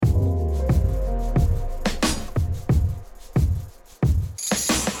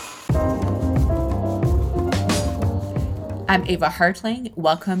I'm Ava Hartling.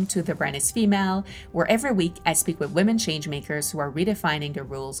 Welcome to The Brand is Female, where every week I speak with women changemakers who are redefining the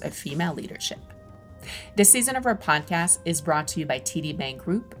rules of female leadership. This season of our podcast is brought to you by TD Bank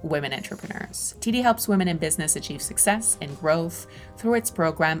Group Women Entrepreneurs. TD helps women in business achieve success and growth through its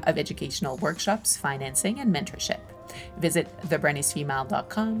program of educational workshops, financing, and mentorship. Visit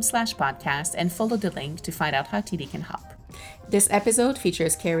thebrandisfemale.com/podcast and follow the link to find out how TD can help. This episode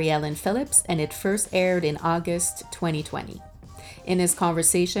features Carrie Ellen Phillips, and it first aired in August 2020. In this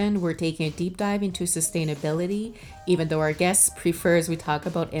conversation, we're taking a deep dive into sustainability, even though our guest prefers we talk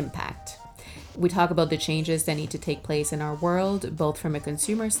about impact. We talk about the changes that need to take place in our world, both from a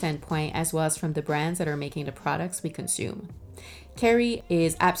consumer standpoint as well as from the brands that are making the products we consume. Carrie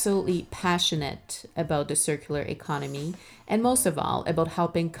is absolutely passionate about the circular economy and most of all about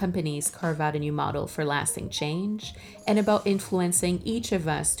helping companies carve out a new model for lasting change and about influencing each of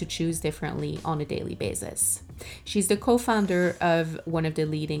us to choose differently on a daily basis. She's the co-founder of one of the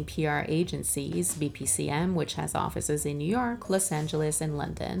leading PR agencies, BPCM, which has offices in New York, Los Angeles, and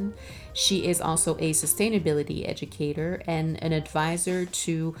London. She is also a sustainability educator and an advisor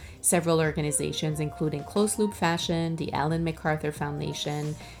to several organizations, including Closed Loop Fashion, the Ellen MacArthur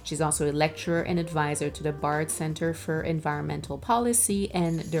Foundation. She's also a lecturer and advisor to the Bard Center for Environmental Policy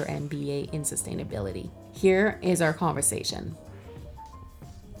and their MBA in Sustainability. Here is our conversation.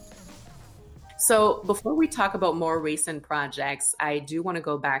 So before we talk about more recent projects, I do want to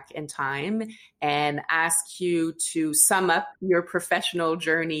go back in time and ask you to sum up your professional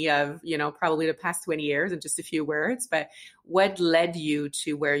journey of, probably the past 20 years in just a few words, but what led you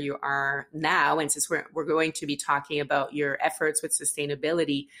to where you are now? And since we're going to be talking about your efforts with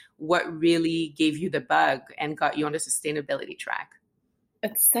sustainability, what really gave you the bug and got you on the sustainability track?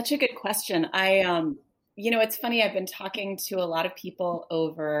 It's such a good question. It's funny, I've been talking to a lot of people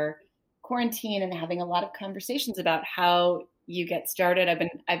over quarantine and having a lot of conversations about how you get started.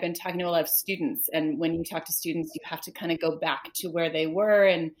 I've been talking to a lot of students, and when you talk to students, you have to kind of go back to where they were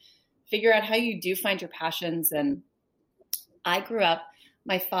and figure out how you do find your passions. And I grew up,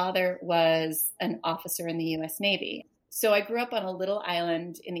 my father was an officer in the U.S. Navy. So I grew up on a little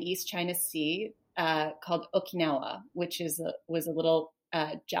island in the East China Sea called Okinawa, which was a little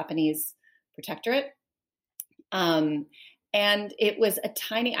Japanese protectorate. And it was a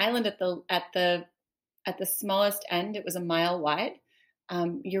tiny island at the smallest end. It was a mile wide.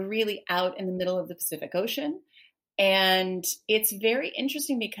 You're really out in the middle of the Pacific Ocean. And it's very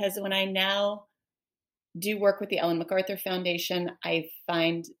interesting because when I now do work with the Ellen MacArthur Foundation, I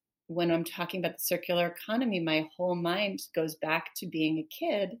find when I'm talking about the circular economy, my whole mind goes back to being a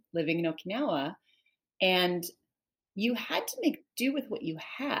kid living in Okinawa. And you had to make do with what you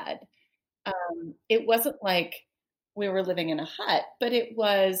had. It wasn't like we were living in a hut, but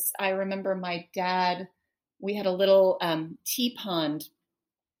I remember my dad, we had a little tea pond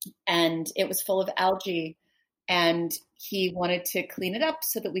and it was full of algae, and he wanted to clean it up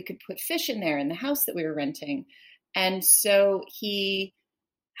so that we could put fish in there in the house that we were renting. And so he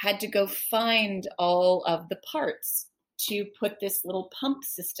had to go find all of the parts to put this little pump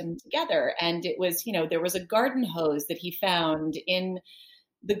system together. And it was, there was a garden hose that he found in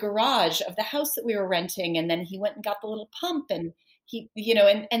the garage of the house that we were renting. And then he went and got the little pump, and he,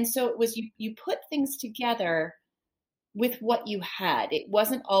 and so it was, you put things together with what you had. It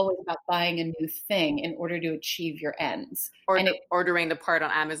wasn't always about buying a new thing in order to achieve your ends. Ordering the part on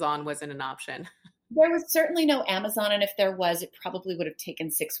Amazon wasn't an option. There was certainly no Amazon. And if there was, it probably would have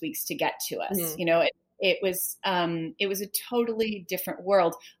taken 6 weeks to get to us. Mm-hmm. It was a totally different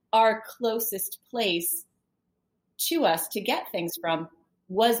world. Our closest place to us to get things from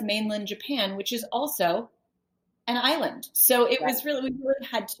was mainland Japan, which is also an island. So it was we really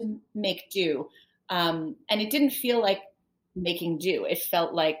had to make do. And it didn't feel like making do. It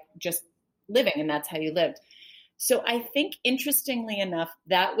felt like just living, and that's how you lived. So I think, interestingly enough,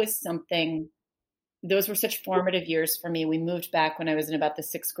 those were such formative years for me. We moved back when I was in about the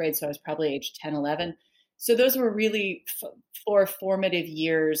 6th grade, so I was probably age 10, 11. So those were really 4 formative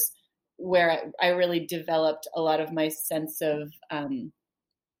years where I really developed a lot of my sense of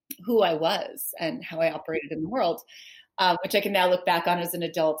who I was and how I operated in the world, which I can now look back on as an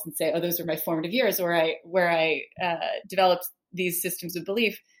adult and say, oh, those were my formative years where I developed these systems of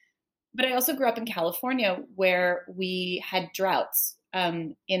belief. But I also grew up in California, where we had droughts.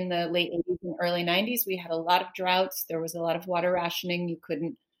 In the late 80s and early 90s, we had a lot of droughts. There was a lot of water rationing.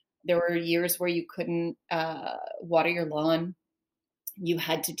 There were years where you couldn't water your lawn. You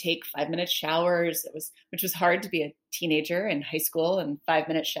had to take 5-minute showers, which was hard to be a teenager in high school, and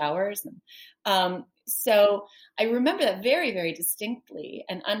 5-minute showers. And so I remember that very, very distinctly,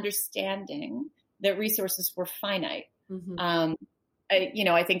 and understanding that resources were finite. Mm-hmm.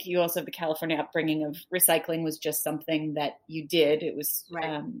 I think you also have the California upbringing of recycling was just something that you did. It was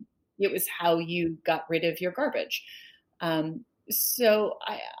how you got rid of your garbage. So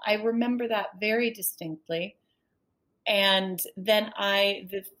I remember that very distinctly. And then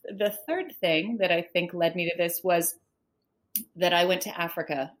the third thing that I think led me to this was that I went to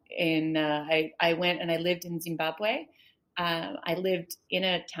Africa. I went and I lived in Zimbabwe. I lived in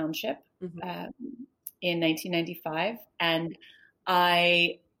a township in 1995, and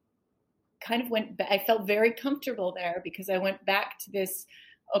I kind of I felt very comfortable there because I went back to this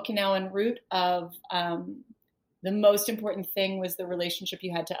Okinawan root of the most important thing was the relationship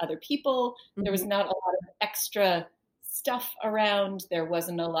you had to other people. Mm-hmm. There was not a lot of extra stuff around. There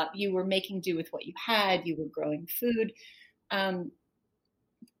wasn't a lot. You were making do with what you had. You were growing food.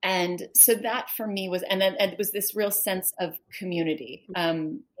 And so that for me was, and it was this real sense of community.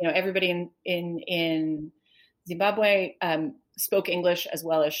 Everybody in Zimbabwe spoke English as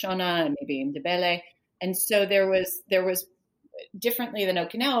well as Shona and maybe Ndebele. And so there was differently than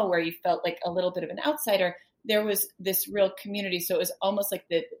Okinawa, where you felt like a little bit of an outsider. There was this real community. So it was almost like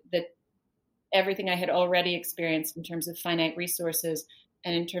that everything I had already experienced in terms of finite resources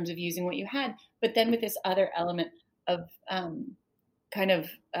and in terms of using what you had, but then with this other element of kind of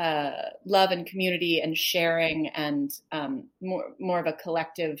love and community and sharing and more of a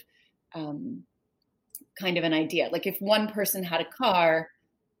collective kind of an idea. Like if one person had a car,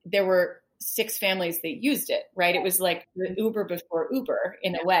 there were 6 families that used it, right? It was like the Uber before Uber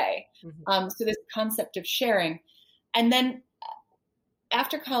in a way. Mm-hmm. So this concept of sharing. And then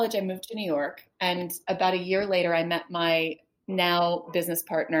after college, I moved to New York. And about a year later, I met my now business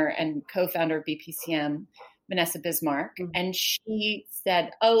partner and co-founder of BPCM, Vanessa Bismarck. Mm-hmm. And she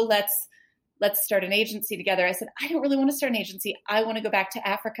said, oh, let's start an agency together. I said, I don't really want to start an agency. I want to go back to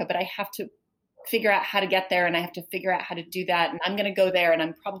Africa, but I have to figure out how to get there, and I have to figure out how to do that. And I'm going to go there, and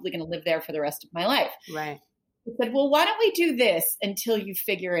I'm probably going to live there for the rest of my life. Right. I said, well, why don't we do this until you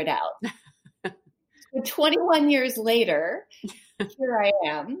figure it out? So 21 years later, here I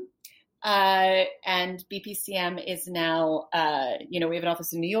am. And BPCM is now, we have an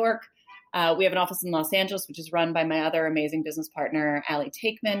office in New York. We have an office in Los Angeles, which is run by my other amazing business partner, Ali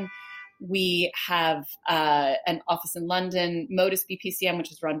Takeman. We have an office in London, Modus BPCM,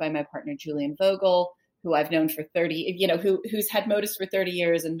 which is run by my partner, Julian Vogel, who I've known for 30, who's had Modus for 30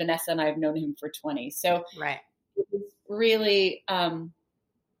 years, and Vanessa and I have known him for 20. So right. It's really, and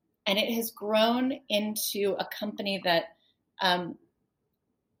it has grown into a company that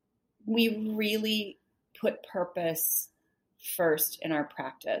we really put purpose first in our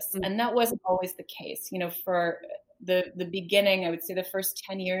practice. Mm-hmm. And that wasn't always the case. For the beginning, I would say the first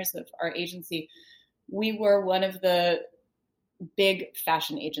 10 years of our agency, we were one of the big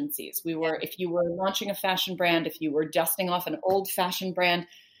fashion agencies. We were, if you were launching a fashion brand, if you were dusting off an old fashion brand,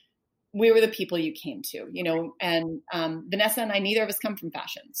 we were the people you came to, and Vanessa and I, neither of us come from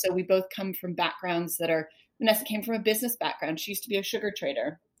fashion. So we both come from backgrounds Vanessa came from a business background. She used to be a sugar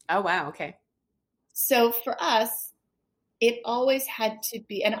trader. Oh, wow. Okay. So for us, it always had to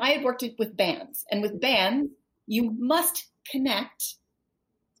be, and I had worked with bands, and with bands, you must connect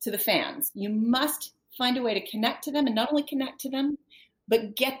to the fans. You must find a way to connect to them, and not only connect to them,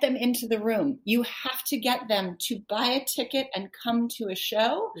 but get them into the room. You have to get them to buy a ticket and come to a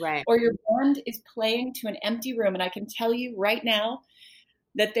show, right? Or your band is playing to an empty room. And I can tell you right now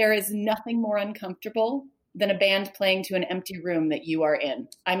that there is nothing more uncomfortable than a band playing to an empty room that you are in.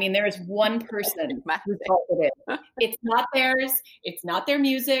 I mean, there is one person whose fault it is. It's not theirs. It's not their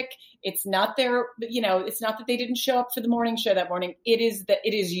music. It's not their, it's not that they didn't show up for the morning show that morning. It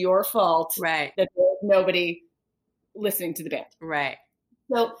is your fault, right? That there's nobody listening to the band. Right.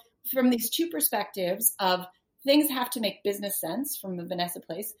 So from these two perspectives of things have to make business sense from the Vanessa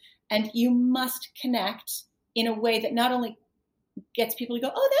place, and you must connect in a way that not only gets people to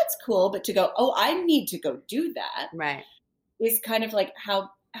go, oh, that's cool, but to go, oh, I need to go do that. Right. Is kind of like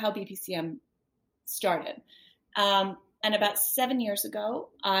how BPCM started. And about 7 years ago,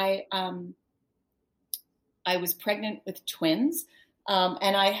 I was pregnant with twins.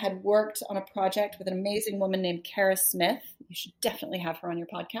 And I had worked on a project with an amazing woman named Carrie Smith. You should definitely have her on your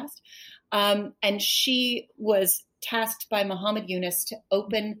podcast. And she was tasked by Muhammad Yunus to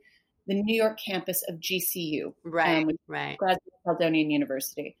open the New York campus of GCU, right? Glasgow Caledonian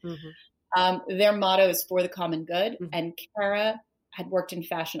University. Mm-hmm. Their motto is for the common good. Mm-hmm. And Cara had worked in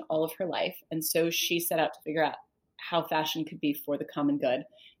fashion all of her life. And so she set out to figure out how fashion could be for the common good.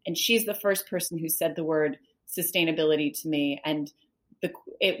 And she's the first person who said the word sustainability to me. And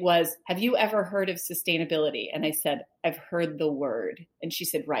it was, have you ever heard of sustainability? And I said, I've heard the word. And she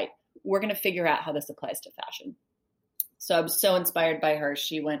said, right, we're going to figure out how this applies to fashion. So I was so inspired by her.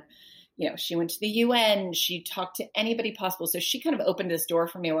 She went to the UN. She talked to anybody possible. So she kind of opened this door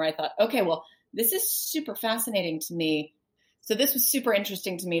for me where I thought, okay, well, this is super fascinating to me. So this was super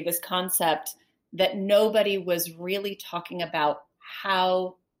interesting to me, this concept that nobody was really talking about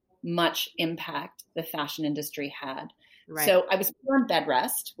how much impact the fashion industry had. Right. So I was on bed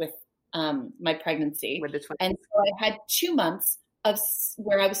rest with my pregnancy. With the twins. And so I had 2 months of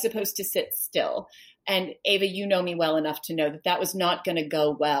where I was supposed to sit still. And Ava, you know me well enough to know that that was not going to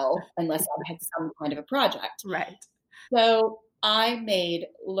go well unless I had some kind of a project. Right. So I made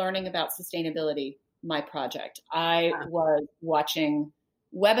learning about sustainability my project. I was watching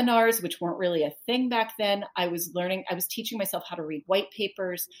webinars, which weren't really a thing back then. I was teaching myself how to read white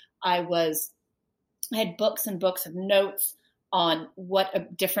papers. I had books and books of notes on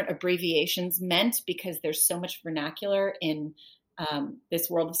what different abbreviations meant, because there's so much vernacular in this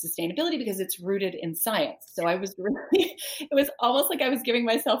world of sustainability because it's rooted in science. So it was almost like I was giving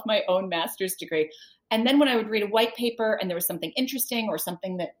myself my own master's degree. And then when I would read a white paper and there was something interesting or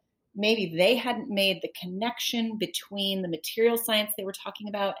something that maybe they hadn't made the connection between the material science they were talking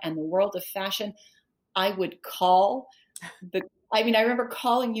about and the world of fashion, I would call I remember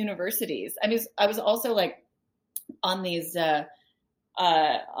calling universities. I was also like on these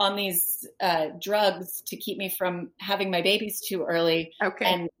drugs to keep me from having my babies too early. Okay.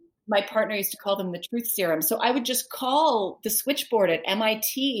 And my partner used to call them the truth serum. So I would just call the switchboard at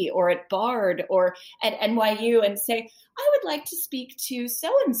MIT or at Bard or at NYU and say, I would like to speak to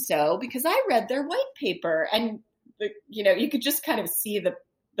so-and-so because I read their white paper. And, you could just kind of see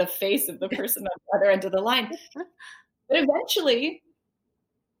the face of the person on the other end of the line. But eventually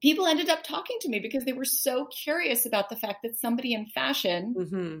people ended up talking to me because they were so curious about the fact that somebody in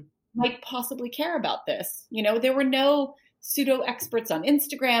fashion might possibly care about this. There were no pseudo experts on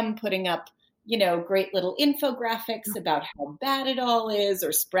Instagram putting up, great little infographics about how bad it all is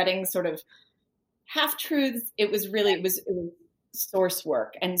or spreading sort of half truths. It was source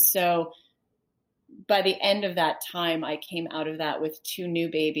work. And so by the end of that time, I came out of that with 2 new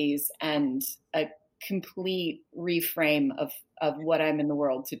babies and a complete reframe of what I'm in the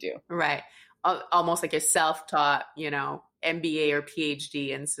world to do. Right. Almost like a self-taught, MBA or PhD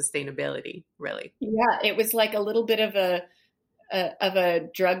in sustainability, really. Yeah. It was like a little bit of a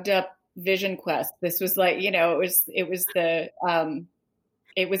drugged up vision quest. This was like,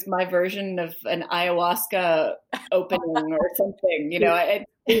 it was my version of an ayahuasca opening or something,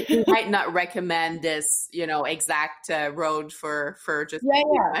 You might not recommend this, exact road for just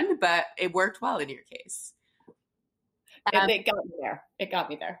anyone, but it worked well in your case. It got me there. It got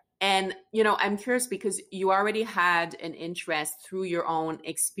me there. And, I'm curious because you already had an interest through your own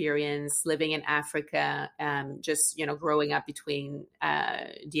experience living in Africa, just, growing up between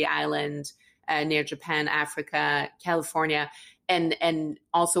the island near Japan, Africa, California, and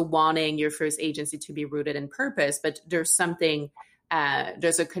also wanting your first agency to be rooted in purpose. But there's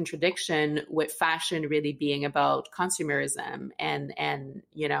a contradiction with fashion really being about consumerism and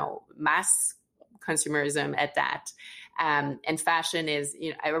mass consumerism at that. And fashion is,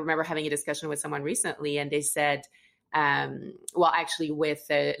 I remember having a discussion with someone recently and they said, actually with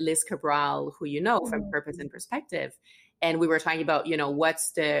Liz Cabral, who from Purpose and Perspective. And we were talking about,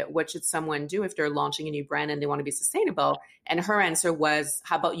 what should someone do if they're launching a new brand and they want to be sustainable? And her answer was,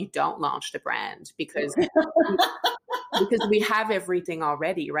 how about you don't launch the brand? Because we have everything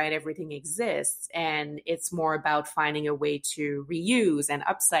already, right? Everything exists. And it's more about finding a way to reuse and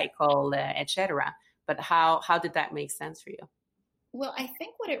upcycle, et cetera. But how did that make sense for you? Well, I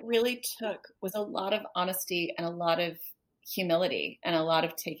think what it really took was a lot of honesty and a lot of humility and a lot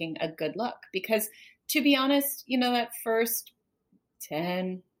of taking a good look. Because to be honest, that first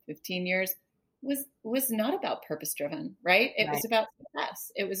 10, 15 years was not about purpose driven, right? It was about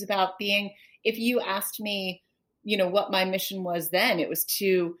success. It was about being, if you asked me, what my mission was then, it was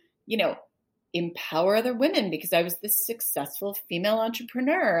to, empower other women because I was this successful female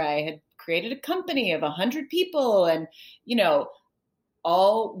entrepreneur. I had created a company of 100 people and,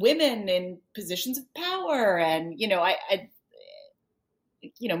 all women in positions of power. And,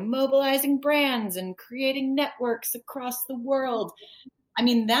 mobilizing brands and creating networks across the world. I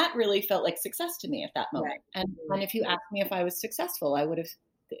mean, that really felt like success to me at that moment. Right. And if you asked me if I was successful, I would have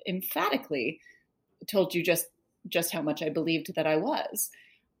emphatically told you just how much I believed that I was.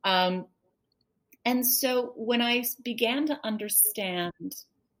 And so when I began to understand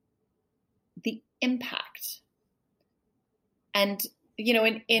the impact and,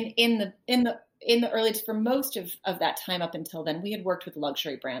 in the early, for most of that time up until then, we had worked with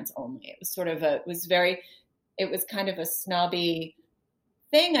luxury brands only. It was sort of it was kind of a snobby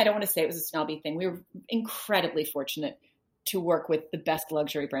thing. I don't want to say it was a snobby thing. We were incredibly fortunate to work with the best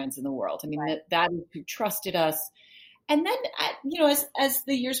luxury brands in the world. I mean, that is who trusted us. And then, as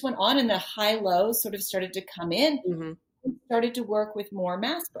the years went on and the high lows sort of started to come in, we started to work with more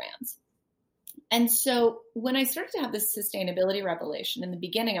mass brands. And so when I started to have this sustainability revelation in the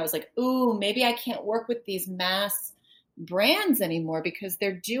beginning, I was like, ooh, maybe I can't work with these mass brands anymore because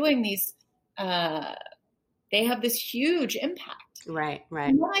they're doing these, they have this huge impact. Right.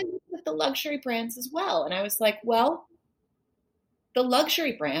 And then I looked at the luxury brands as well. And I was like, well, the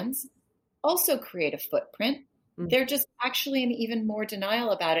luxury brands also create a footprint. They're just actually in even more denial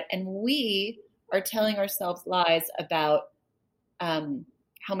about it. And we are telling ourselves lies about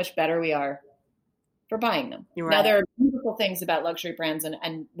how much better we are for buying them. Right. Now, there are beautiful things about luxury brands,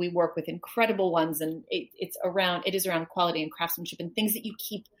 and we work with incredible ones, and it is around quality and craftsmanship and things that you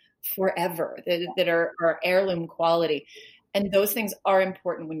keep forever, that are heirloom quality. And those things are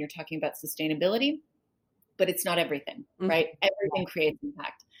important when you're talking about sustainability, but it's not everything, right? Everything creates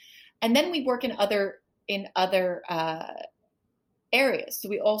impact. And then we work in other areas. So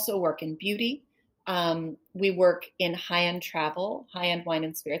we also work in beauty. We work in high-end travel, high-end wine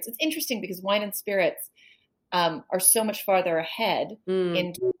and spirits. It's interesting because wine and spirits are so much farther ahead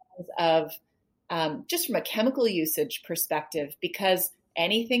in terms of just from a chemical usage perspective, because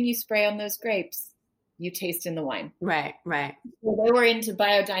anything you spray on those grapes, you taste in the wine. Right. So they were into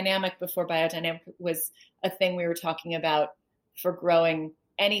biodynamic before biodynamic was a thing we were talking about for growing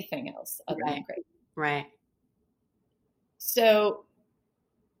anything else other than grapes. Right. So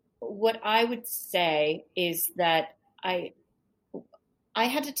what I would say is that I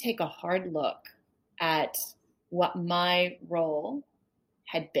had to take a hard look at what my role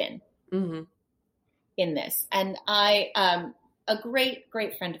had been in this. And a great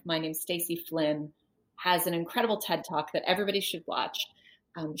friend of mine named Stacey Flynn has an incredible TED Talk that everybody should watch.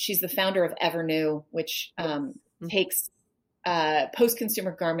 She's the founder of Evernew, which takes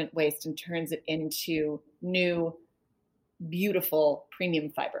post-consumer garment waste and turns it into new, beautiful premium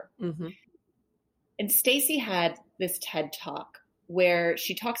fiber. And Stacey had this TED Talk where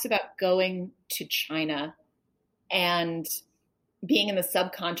she talks about going to China and being in the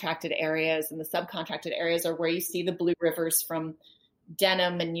subcontracted areas. And the subcontracted areas are where you see the blue rivers from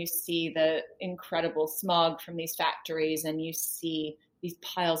denim, and you see the incredible smog from these factories, and you see these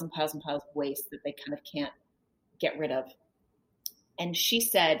piles and piles and piles of waste that they kind of can't get rid of. And she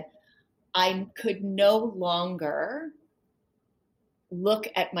said, I could no longer look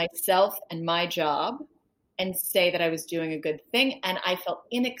at myself and my job and say that I was doing a good thing. And I felt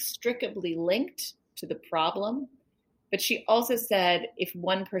inextricably linked to the problem. But she also said, if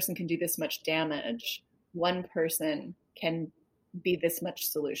one person can do this much damage, one person can be this much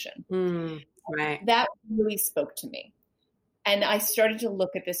solution. Right. That really spoke to me. And I started to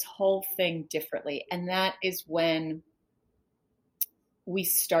look at this whole thing differently. And that is when we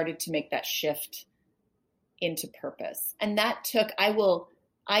started to make that shift into purpose. And that took,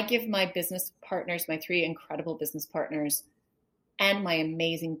 I give my business partners, my 3 incredible business partners, and my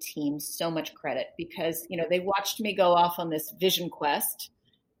amazing team so much credit because, they watched me go off on this vision quest,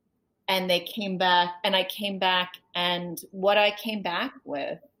 and they came back, and I came back, and what I came back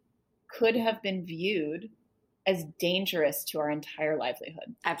with could have been viewed as dangerous to our entire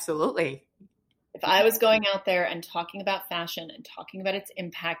livelihood. Absolutely. If I was going out there and talking about fashion and talking about its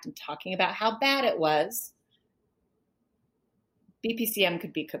impact and talking about how bad it was, BPCM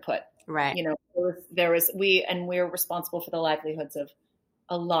could be kaput. Right. We're responsible for the livelihoods of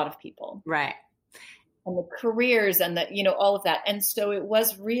a lot of people. Right. And the careers and all of that. And so it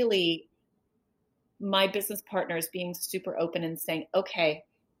was really my business partners being super open and saying, okay,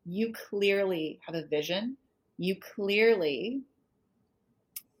 you clearly have a vision. You clearly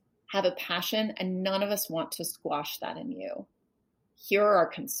have a passion, and none of us want to squash that in you. Here are our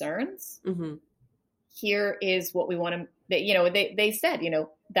concerns. Here is what we want to, they said,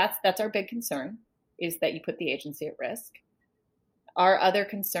 that's our big concern, is that you put the agency at risk. Our other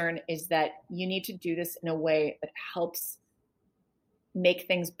concern is that you need to do this in a way that helps make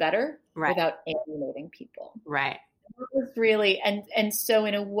things better without alienating people. Right. It was really, and so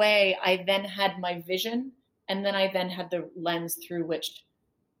in a way, I then had my vision, and then I then had the lens through which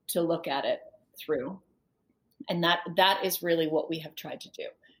to look at it through. And that is really what we have tried to do,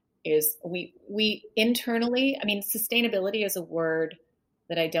 is we internally, sustainability is a word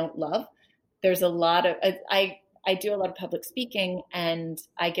that I don't love. There's a lot of, I do a lot of public speaking, and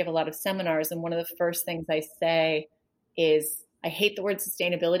I give a lot of seminars. And one of the first things I say is, I hate the word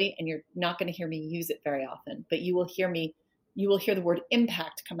sustainability, and you're not going to hear me use it very often, but you will hear the word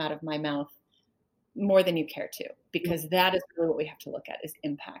impact come out of my mouth more than you care to, because that is really what we have to look at, is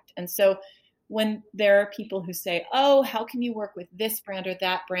impact. And so when there are people who say, oh, how can you work with this brand or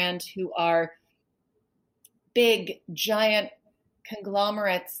that brand who are big, giant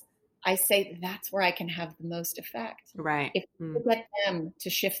conglomerates, I say that's where I can have the most effect. Right. If I get them to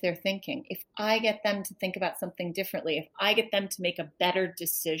shift their thinking, if I get them to think about something differently, if I get them to make a better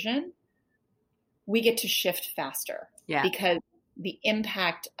decision, we get to shift faster. Yeah. Because the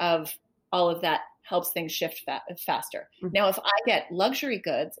impact of all of that helps things shift faster. Now, if I get luxury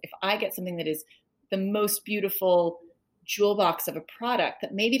goods, if I get something that is the most beautiful jewel box of a product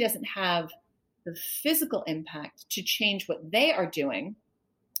that maybe doesn't have the physical impact to change what they are doing,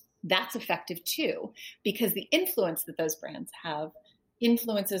 that's effective too, because the influence that those brands have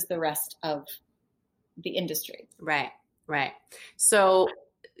influences the rest of the industry. Right, right. So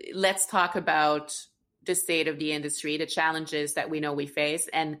let's talk about the state of the industry, the challenges that we know we face.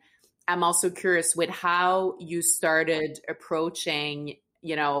 And I'm also curious with how you started approaching,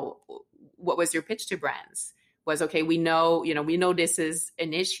 what was your pitch to brands? Was, okay, we know this is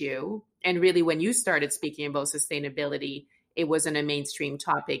an issue. And really, when you started speaking about sustainability, it wasn't a mainstream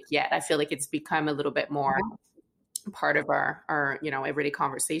topic yet. I feel like it's become a little bit more part of our everyday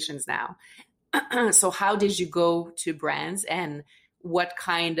conversations now. So how did you go to brands, and what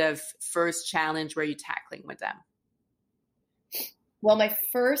kind of first challenge were you tackling with them? Well, my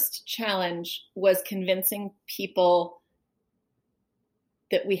first challenge was convincing people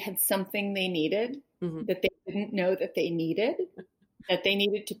that we had something they needed, that they didn't know that they needed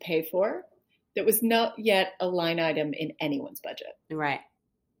to pay for, that was not yet a line item in anyone's budget. Right.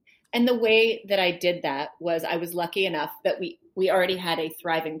 And the way that I did that was I was lucky enough that we already had a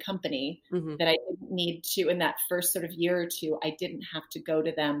thriving company that I didn't need to, in that first sort of year or two, I didn't have to go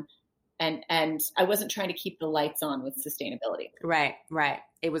to them and I wasn't trying to keep the lights on with sustainability. Right.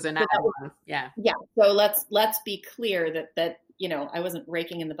 It was an add-on. Yeah. Yeah. So let's be clear that I wasn't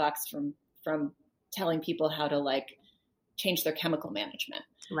raking in the bucks from telling people how to change their chemical management.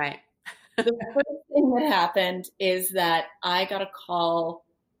 Right. The first thing that happened is that I got a call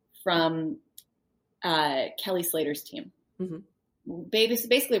from Kelly Slater's team,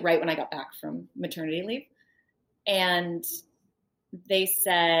 basically right when I got back from maternity leave. And they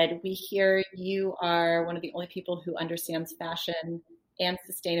said, we hear you are one of the only people who understands fashion and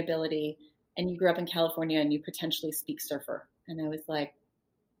sustainability, and you grew up in California and you potentially speak surfer. And I was like,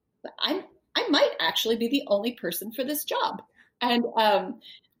 I might actually be the only person for this job. And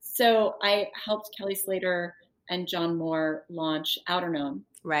so I helped Kelly Slater and John Moore launch Outer Known.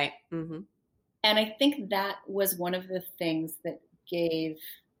 Right. And I think that was one of the things that gave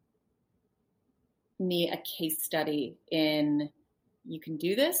me a case study in, you can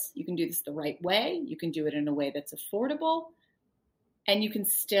do this the right way, you can do it in a way that's affordable, and you can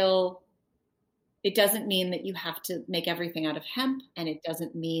still, it doesn't mean that you have to make everything out of hemp, and it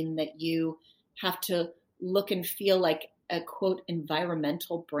doesn't mean that you have to look and feel like a quote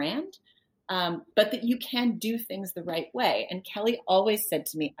environmental brand, but that you can do things the right way. And Kelly always said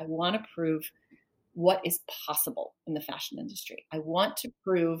to me, I want to prove what is possible in the fashion industry. I want to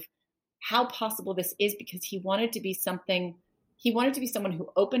prove how possible this is, because he wanted to be someone who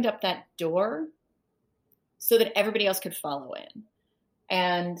opened up that door so that everybody else could follow in.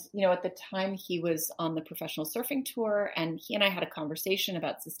 And, at the time he was on the professional surfing tour, and he and I had a conversation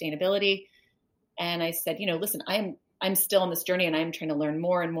about sustainability. And I said, listen, I'm still on this journey and I'm trying to learn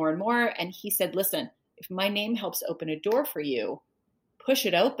more and more and more. And he said, listen, if my name helps open a door for you, push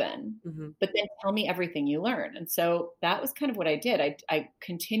it open, but then tell me everything you learn. And so that was kind of what I did. I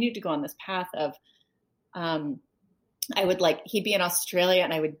continued to go on this path of, I would he'd be in Australia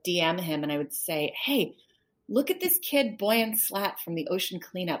and I would DM him and I would say, hey, look at this kid, Boyan Slat from the Ocean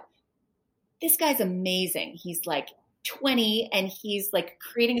Cleanup. This guy's amazing. He's 20 and he's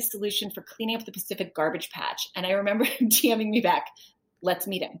creating a solution for cleaning up the Pacific garbage patch. And I remember him DMing me back, let's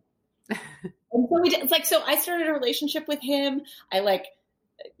meet him. And so we did, so I started a relationship with him. I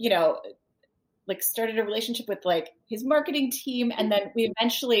started a relationship with his marketing team. And then we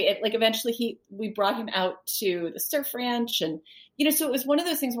we brought him out to the surf ranch. And, so it was one of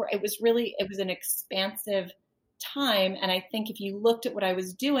those things where it was an expansive time. And I think if you looked at what I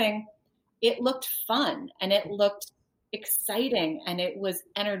was doing, it looked fun and it looked exciting and it was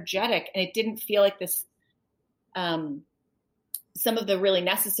energetic and it didn't feel like this, some of the really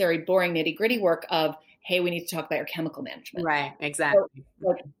necessary, boring, nitty gritty work of, hey, we need to talk about your chemical management. Right. Exactly.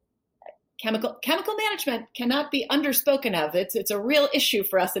 So, chemical management cannot be underspoken of. It's a real issue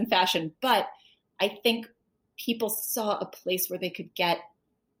for us in fashion, but I think people saw a place where they could get,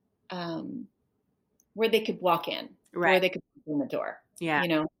 where they could walk in, right, where they could walk in the door.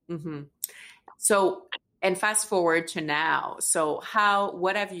 Yeah. So And fast forward to now. So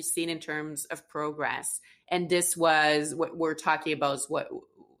what have you seen in terms of progress? And this was what we're talking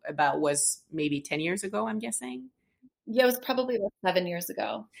about was maybe 10 years ago, I'm guessing. Yeah, it was probably like 7 years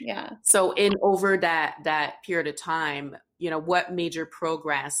ago. Yeah. So in over that period of time, what major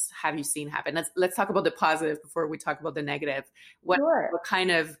progress have you seen happen? Let's talk about the positive before we talk about the negative. Sure. What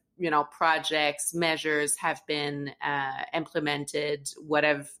kind of projects, measures have been implemented? What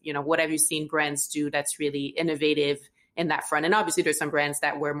have you seen brands do that's really innovative in that front? And obviously, there's some brands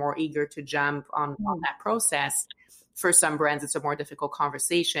that were more eager to jump on that process. For some brands, it's a more difficult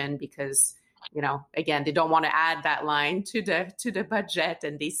conversation because again, they don't want to add that line to the budget,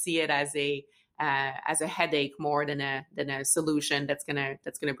 and they see it as a headache more than a solution that's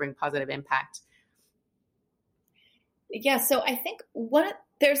gonna bring positive impact. Yeah, so I think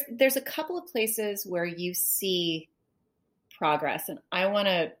there's a couple of places where you see progress, and I want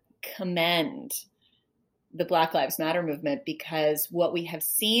to commend the Black Lives Matter movement, because what we have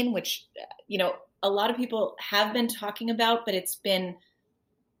seen, which a lot of people have been talking about, but it's been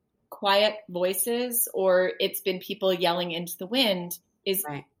quiet voices, or it's been people yelling into the wind, is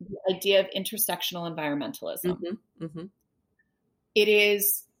right. The idea of intersectional environmentalism. Mm-hmm. Mm-hmm. It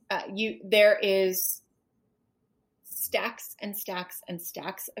is there is stacks and stacks and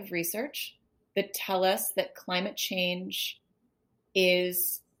stacks of research that tell us that climate change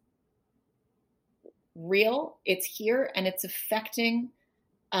is real, it's here, and it's affecting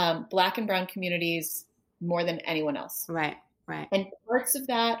Black and Brown communities more than anyone else. Right, right. And parts of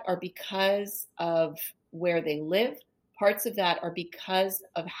that are because of where they live. Parts of that are because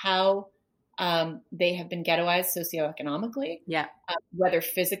of how they have been ghettoized socioeconomically, yeah, whether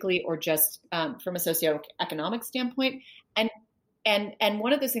physically or just from a socioeconomic standpoint. And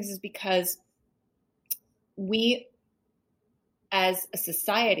one of those things is because we, as a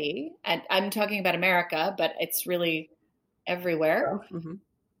society, and I'm talking about America, but it's really everywhere.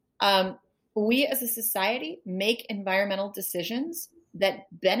 Mm-hmm. We as a society make environmental decisions that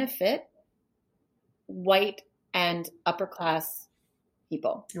benefit white and upper class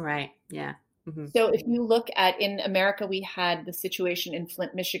people. Right. Yeah. Mm-hmm. So if you look in America, we had the situation in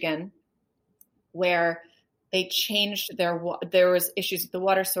Flint, Michigan, where they changed there was issues with the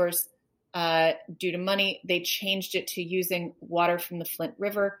water source due to money. They changed it to using water from the Flint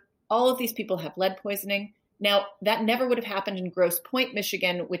River. All of these people have lead poisoning. Now, that never would have happened in Grosse Pointe,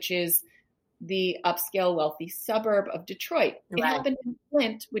 Michigan, which is the upscale, wealthy suburb of Detroit. It happened in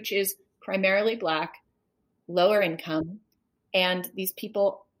Flint, which is primarily Black, lower income, and these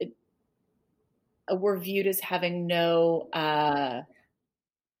people were viewed as having no.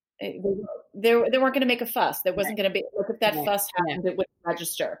 They weren't going to make a fuss. There wasn't going to be. Look, if that fuss happened, it would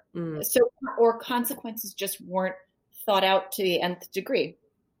register. So, or consequences just weren't thought out to the nth degree,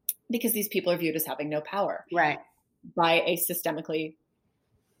 because these people are viewed as having no power, right, by a systemically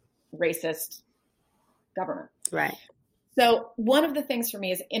racist government. Right. So one of the things for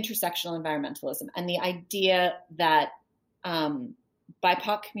me is intersectional environmentalism, and the idea that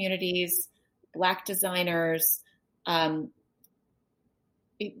BIPOC communities, Black designers, that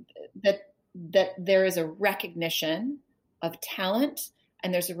there is a recognition of talent,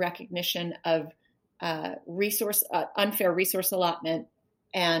 and there's a recognition of unfair resource allotment,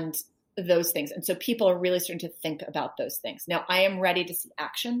 and those things. And so people are really starting to think about those things. Now, I am ready to see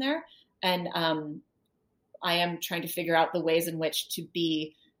action there. And I am trying to figure out the ways in which to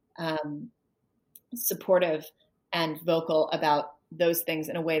be supportive and vocal about those things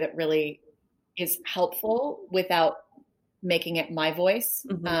in a way that really is helpful without making it my voice.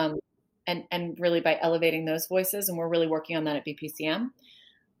 Mm-hmm. And really by elevating those voices. And we're really working on that at BPCM.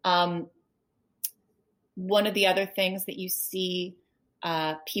 One of the other things that you see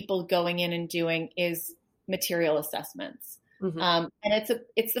people going in and doing is material assessments. Mm-hmm. And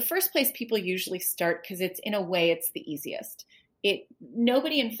it's the first place people usually start, because it's, in a way, it's the easiest.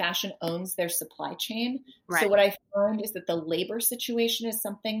 Nobody in fashion owns their supply chain. Right. So what I find is that the labor situation is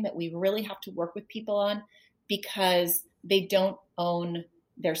something that we really have to work with people on, because they don't own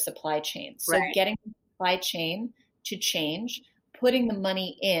their supply chain. So getting the supply chain to change, putting the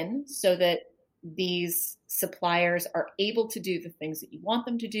money in so that these suppliers are able to do the things that you want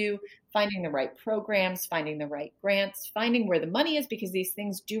them to do, finding the right programs, finding the right grants, finding where the money is, because these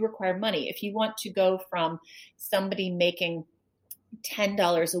things do require money. If you want to go from somebody making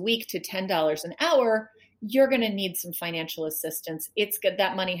 $10 a week to $10 an hour, you're going to need some financial assistance. It's good.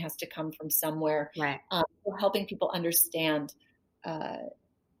 That money has to come from somewhere. Right. So helping people understand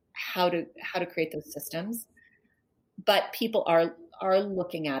how to create those systems. But people are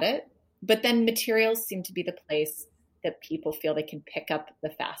looking at it. But then materials seem to be the place that people feel they can pick up the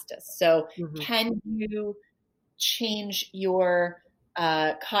fastest. So Mm-hmm. can you change your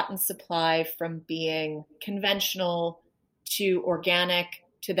cotton supply from being conventional to organic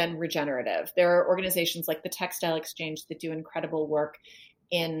to then regenerative? There are organizations like the Textile Exchange that do incredible work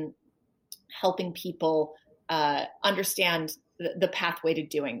in helping people understand the pathway to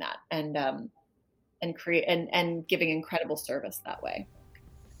doing that, and create and giving incredible service that way.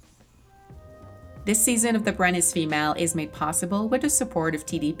 This season of The Brand is Female is made possible with the support of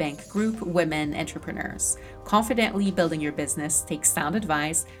TD Bank Group Women Entrepreneurs. Confidently building your business takes sound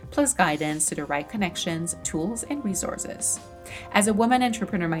advice plus guidance to the right connections, tools, and resources. As a woman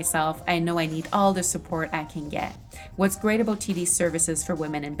entrepreneur myself, I know I need all the support I can get. What's great about TD's services for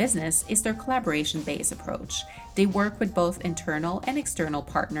women in business is their collaboration-based approach. They work with both internal and external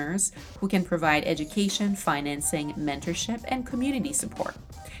partners who can provide education, financing, mentorship, and community support.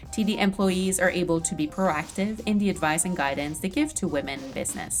 TD employees are able to be proactive in the advice and guidance they give to women in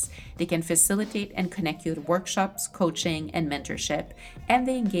business. They can facilitate and connect you to workshops, coaching, and mentorship, and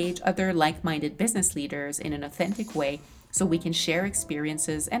they engage other like-minded business leaders in an authentic way so we can share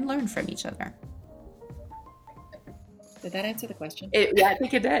experiences and learn from each other. Did that answer the question? Yeah, I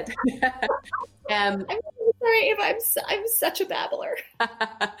think it did. I'm sorry if I'm such a babbler.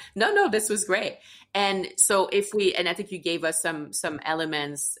 No, this was great. And so and I think you gave us some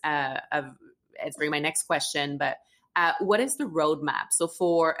elements of answering my next question, but what is the roadmap? So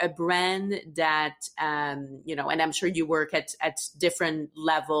for a brand that, and I'm sure you work at different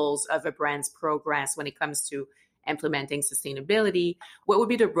levels of a brand's progress when it comes to implementing sustainability, what would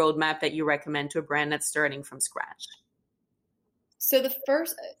be the roadmap that you recommend to a brand that's starting from scratch? So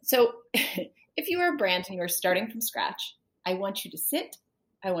if you are a brand and you're starting from scratch, I want you to sit,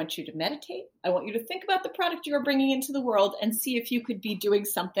 I want you to meditate, I want you to think about the product you are bringing into the world and see if you could be doing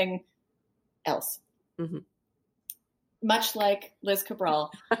something else. Mm-hmm. Much like Liz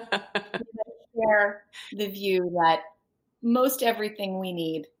Cabral, share the view that most everything we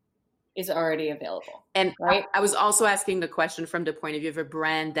need is already available. And right? I was also asking the question from the point of view of a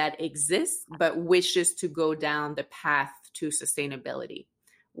brand that exists but wishes to go down the path to sustainability.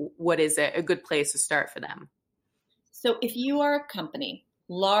 What is a good place to start for them? So if you are a company,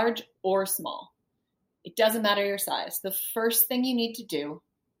 large or small, it doesn't matter your size. The first thing you need to do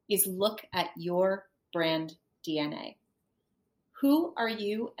is look at your brand DNA. Who are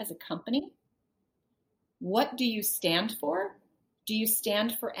you as a company? What do you stand for? Do you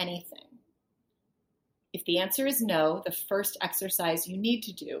stand for anything? If the answer is no, the first exercise you need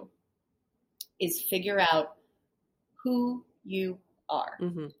to do is figure out who you are.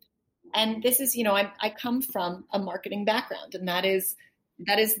 Mm-hmm. And this is, I come from a marketing background, and that is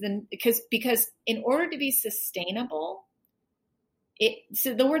because in order to be sustainable,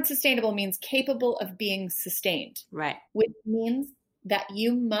 so the word sustainable means capable of being sustained, right? Which means that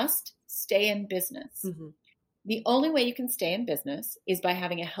you must stay in business. Mm-hmm. The only way you can stay in business is by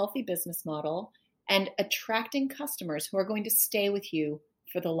having a healthy business model and attracting customers who are going to stay with you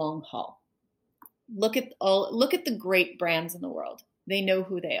for the long haul. Look at the great brands in the world. They know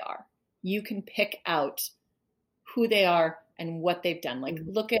who they are. You can pick out who they are and what they've done. Like,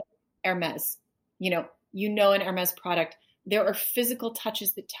 mm-hmm. Look at Hermes. An Hermes product. There are physical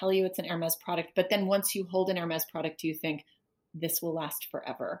touches that tell you it's an Hermes product, but then once you hold an Hermes product, you think this will last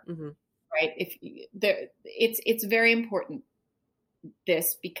forever. Mm-hmm. Right? It's very important,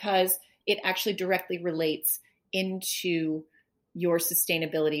 this, because it actually directly relates into your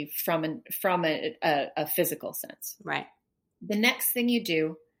sustainability from a physical sense. Right. The next thing you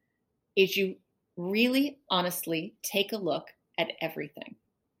do is you really honestly take a look at everything.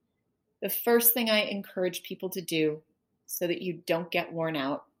 The first thing I encourage people to do so that you don't get worn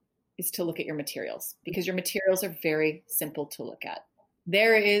out is to look at your materials, because your materials are very simple to look at.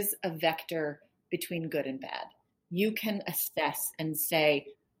 There is a vector between good and bad. You can assess and say,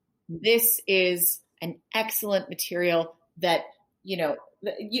 this is an excellent material that,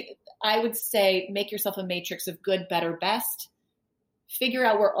 I would say, make yourself a matrix of good, better, best. Figure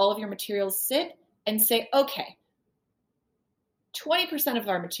out where all of your materials sit and say, okay, 20% of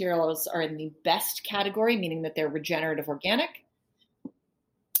our materials are in the best category, meaning that they're regenerative organic.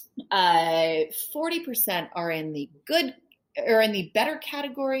 40% are in the good or in the better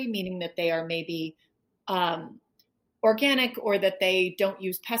category, meaning that they are maybe organic or that they don't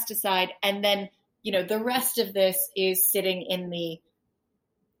use pesticide. And then, the rest of this is sitting in the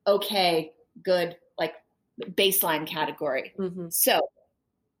okay, good, like baseline category. Mm-hmm. So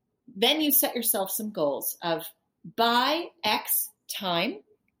then you set yourself some goals of by X time,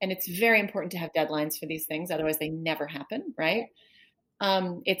 and it's very important to have deadlines for these things, otherwise they never happen, right?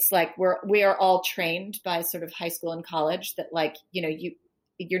 It's like we are all trained by sort of high school and college that like,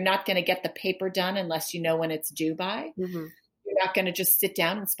 you're not going to get the paper done unless you know when it's due by. Mm-hmm. You're not going to just sit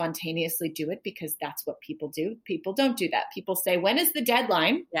down and spontaneously do it because that's what people do. People don't do that. People say, when is the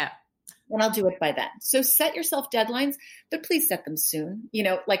deadline? Yeah. And I'll do it by then. So set yourself deadlines, but please set them soon.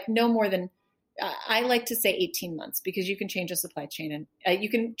 Like no more than, I like to say 18 months because you can change a supply chain and you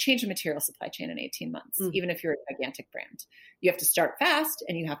can change a material supply chain in 18 months, even if you're a gigantic brand. You have to start fast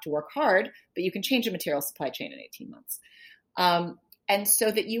and you have to work hard, but you can change a material supply chain in 18 months. And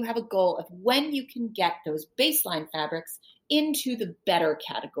so that you have a goal of when you can get those baseline fabrics into the better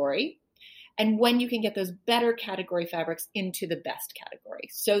category and when you can get those better category fabrics into the best category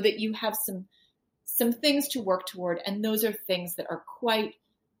so that you have some things to work toward. And those are things that are quite,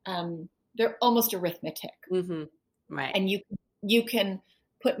 they're almost arithmetic. Mm-hmm. Right. And you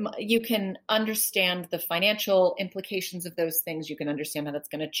can understand the financial implications of those things. You can understand how that's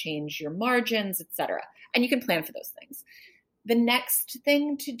going to change your margins, et cetera. And you can plan for those things. The next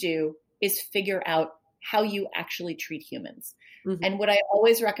thing to do is figure out how you actually treat humans. Mm-hmm. And what I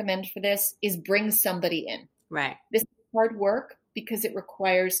always recommend for this is bring somebody in. Right. This is hard work because it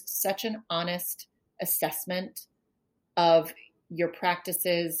requires such an honest assessment of your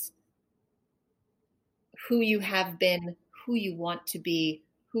practices, who you have been, who you want to be,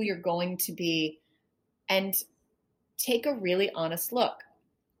 who you're going to be, and take a really honest look.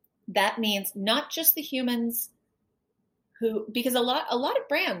 That means not just the humans because a lot of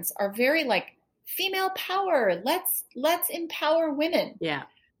brands are very like female power. Let's empower women. Yeah.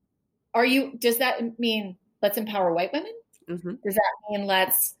 Does that mean let's empower white women? Mm-hmm. Does that mean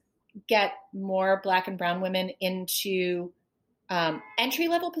let's get more Black and brown women into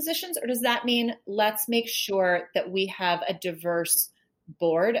entry-level positions? Or does that mean let's make sure that we have a diverse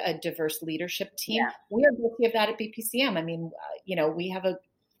board, a diverse leadership team? Yeah. We are guilty of that at BPCM. I mean, we have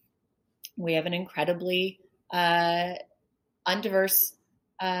an incredibly undiverse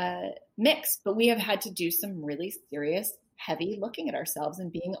mix, but we have had to do some really serious, heavy looking at ourselves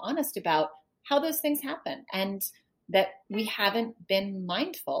and being honest about how those things happen and that we haven't been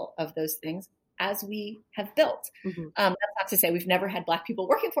mindful of those things as we have built. Mm-hmm. That's not to say we've never had Black people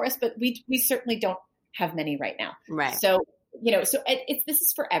working for us, but we certainly don't have many right now. Right. So, this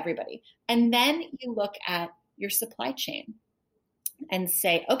is for everybody. And then you look at your supply chain and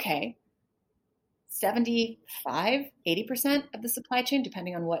say, okay, 75, 80% of the supply chain,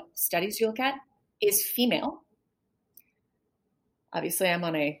 depending on what studies you look at, is female. Obviously, I'm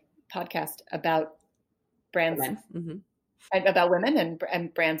on a podcast about brands, about women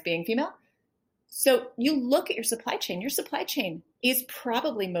and brands being female. So you look at your supply chain is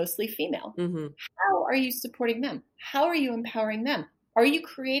probably mostly female. Mm-hmm. How are you supporting them? How are you empowering them? Are you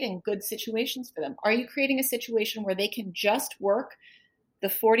creating good situations for them? Are you creating a situation where they can just work the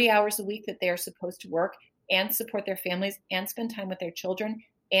 40 hours a week that they are supposed to work and support their families and spend time with their children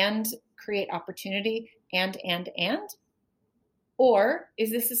and create opportunity and? Or is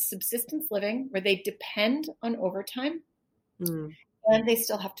this a subsistence living where they depend on overtime and they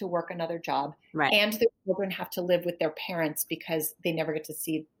still have to work another job, right? And their children have to live with their parents because they never get to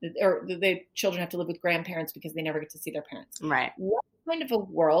see, or the children have to live with grandparents because they never get to see their parents. Right. What kind of a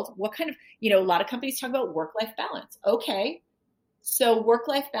world, a lot of companies talk about work-life balance. Okay. So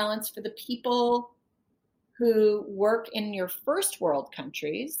work-life balance for the people who work in your first world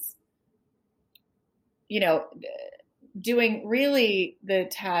countries, doing really the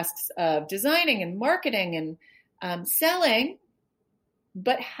tasks of designing and marketing and selling.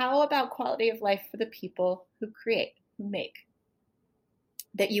 But how about quality of life for the people who create, who make,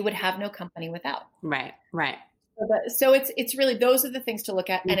 that you would have no company without? Right, right. So it's really, those are the things to look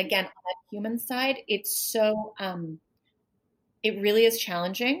at. And again, on the human side, it's so, it really is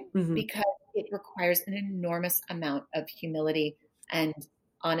challenging because it requires an enormous amount of humility and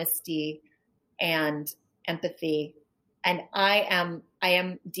honesty and empathy. And I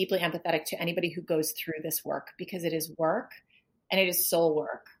am deeply empathetic to anybody who goes through this work because it is work and it is soul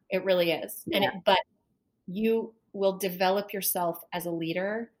work. It really is. Yeah. But you will develop yourself as a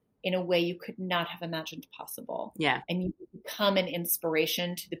leader in a way you could not have imagined possible. Yeah. And you become an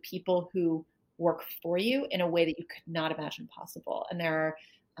inspiration to the people who work for you in a way that you could not imagine possible. And there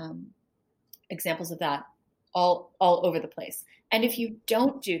are examples of that all over the place. And if you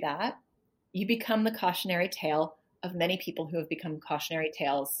don't do that, you become the cautionary tale of many people who have become cautionary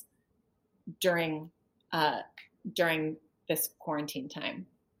tales during this quarantine time.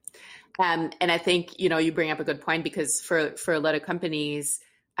 And I think, you bring up a good point because for a lot of companies,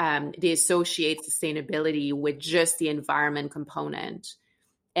 they associate sustainability with just the environment component,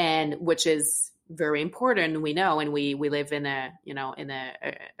 and which is very important. We know, and we live in a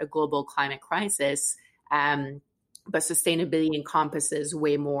global climate crisis. But sustainability encompasses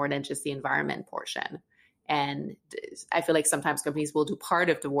way more than just the environment portion. And I feel like sometimes companies will do part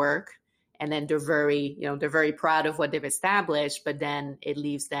of the work, and then they're very proud of what they've established, but then it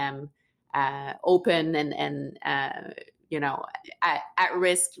leaves them open and at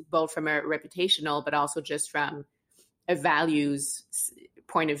risk, both from a reputational, but also just from a values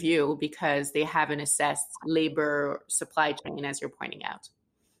point of view, because they haven't assessed labor supply chain, as you're pointing out,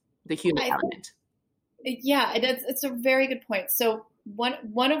 the human element. Yeah, it's a very good point. So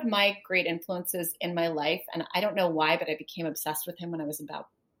one of my great influences in my life, and I don't know why, but I became obsessed with him when I was about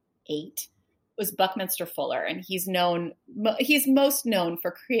 8, was Buckminster Fuller. And he's most known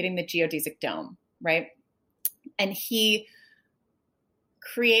for creating the geodesic dome, right? And he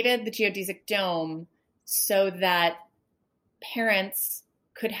created the geodesic dome so that parents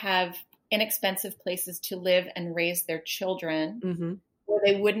could have inexpensive places to live and raise their children, where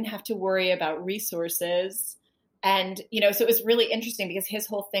they wouldn't have to worry about resources. And, so it was really interesting because his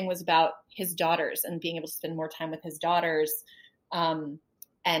whole thing was about his daughters and being able to spend more time with his daughters. And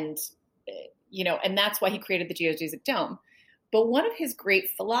that's why he created the geodesic dome. But one of his great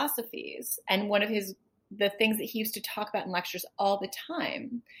philosophies, and one of the things that he used to talk about in lectures all the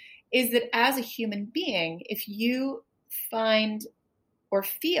time, is that as a human being, if you find or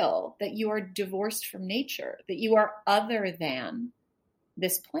feel that you are divorced from nature, that you are other than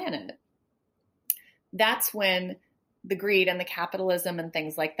this planet, that's when the greed and the capitalism and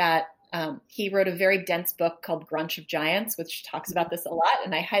things like that. He wrote a very dense book called Grunch of Giants, which talks about this a lot.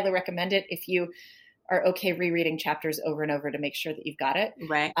 And I highly recommend it if you are okay rereading chapters over and over to make sure that you've got it.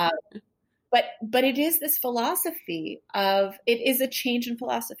 Right. But it is this philosophy it is a change in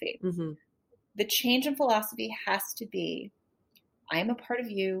philosophy. The change in philosophy has to be, I'm a part of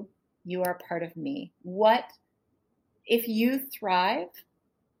you, you are a part of me. If you thrive,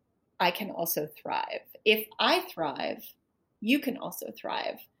 I can also thrive. If I thrive, you can also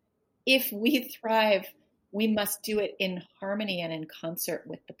thrive. If we thrive, we must do it in harmony and in concert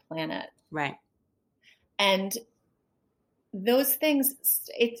with the planet. Right. And those things,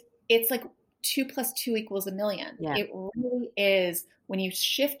 it's like 2 + 2 = 1,000,000. Yeah. It really is when you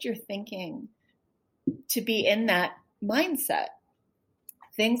shift your thinking to be in that mindset.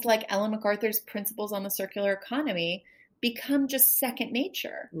 Things like Ellen MacArthur's principles on the circular economy become just second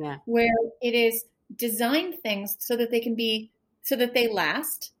nature, where it is design things so that they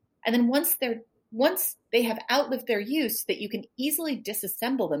last. And then once they have outlived their use, that you can easily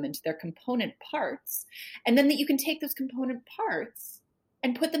disassemble them into their component parts. And then that you can take those component parts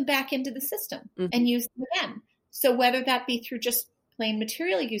and put them back into the system and use them again. So whether that be through just plain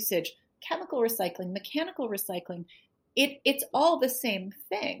material usage, chemical recycling, mechanical recycling, it's all the same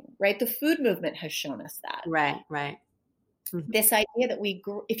thing, right? The food movement has shown us that. Right. This idea that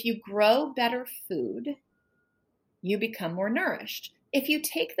if you grow better food, you become more nourished. If you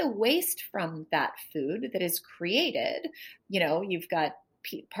take the waste from that food that is created, you've got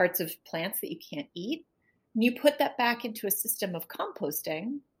parts of plants that you can't eat, and you put that back into a system of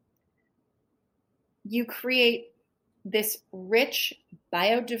composting, you create this rich,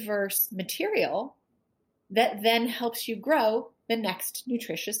 biodiverse material that then helps you grow the next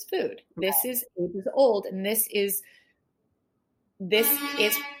nutritious food. Right. This is ages old, and this is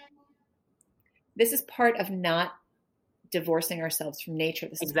part of not divorcing ourselves from nature.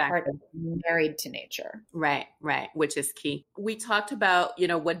 This is part of married to nature. Right, which is key. We talked about,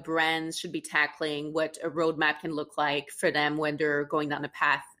 what brands should be tackling, what a roadmap can look like for them when they're going down the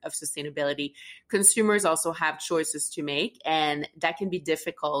path of sustainability. Consumers also have choices to make, and that can be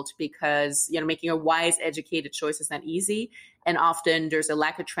difficult because, making a wise, educated choice is not easy. And often there's a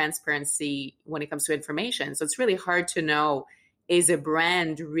lack of transparency when it comes to information. So it's really hard to know, is a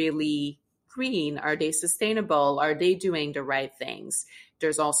brand really green? Are they sustainable? Are they doing the right things?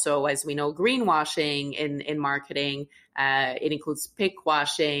 There's also, as we know, greenwashing in marketing. It includes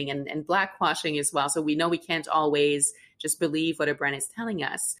pickwashing and blackwashing as well. So we know we can't always just believe what a brand is telling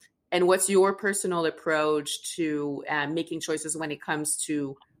us. And what's your personal approach to making choices when it comes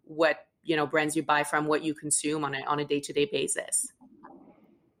to what brands you buy from, what you consume on a day-to-day basis?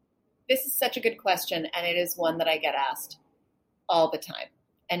 This is such a good question, and it is one that I get asked all the time.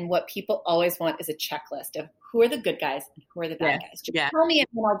 And what people always want is a checklist of who are the good guys and who are the bad guys. Just tell me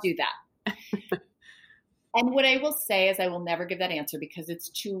and I'll do that. And what I will say is I will never give that answer because it's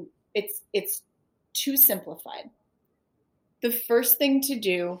too simplified. The first thing to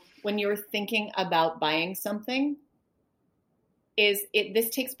do when you're thinking about buying something is this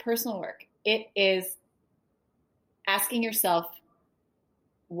takes personal work. It is asking yourself,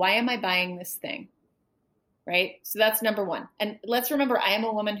 why am I buying this thing? Right? So that's number one. And let's remember, I am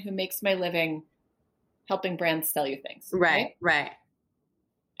a woman who makes my living helping brands sell you things. Right, right.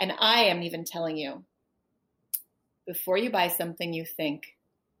 And I am even telling you, before you buy something, you think,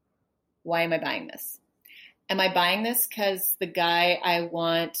 why am I buying this? Am I buying this because the guy I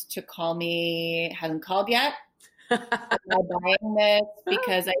want to call me hasn't called yet? Am I buying this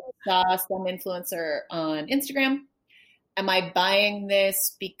because I saw some influencer on Instagram? Am I buying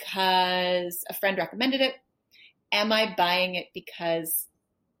this because a friend recommended it? Am I buying it because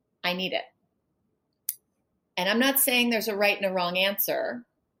I need it? And I'm not saying there's a right and a wrong answer,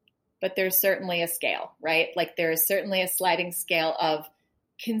 but there's certainly a scale, right? Like there is certainly a sliding scale of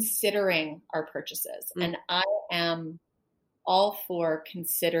considering our purchases. And I am all for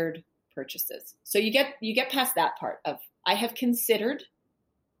considered purchases. So you get past that part of, I have considered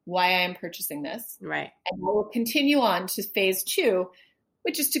why I am purchasing this. Right. And I will continue on to phase 2,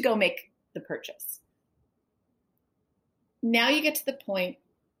 which is to go make the purchase. Now you get to the point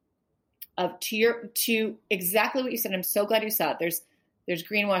of to exactly what you said. I'm so glad you saw it. There's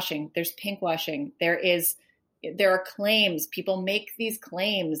greenwashing, there's pinkwashing, there are claims. People make these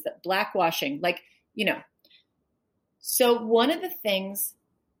claims that blackwashing, like, So one of the things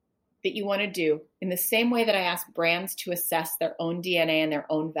that you want to do, in the same way that I ask brands to assess their own DNA and their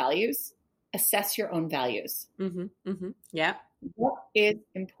own values, assess your own values. Mm-hmm. Mm-hmm. Yeah. What is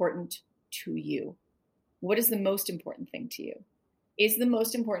important to you? What is the most important thing to you? Is the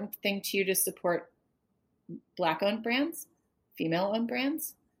most important thing to you to support Black-owned brands, female-owned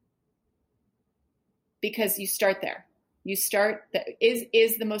brands? Because you start there. Is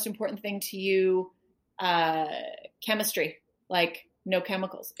the most important thing to you chemistry, like no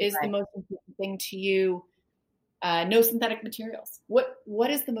chemicals? Is the most important thing to you no synthetic materials?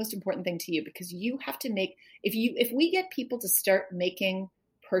 What is the most important thing to you? Because you have to make, if we get people to start making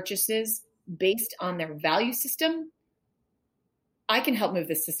purchases based on their value system, I can help move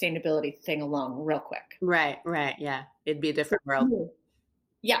this sustainability thing along real quick. Right. Yeah. It'd be a different world.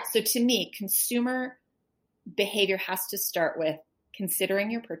 Yeah. So to me, consumer behavior has to start with considering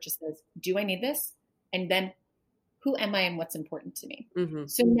your purchases. Do I need this? And then who am I and what's important to me? Mm-hmm.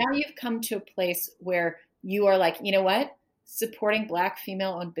 So now you've come to a place where you are like, you know what? Supporting Black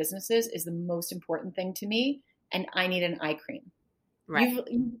female-owned businesses is the most important thing to me, and I need an eye cream. Right.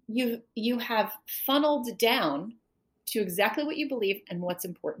 You have funneled down to exactly what you believe and what's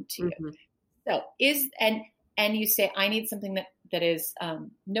important to you. So and you say, I need something that is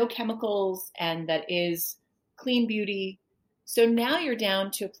no chemicals and that is clean beauty. So now you're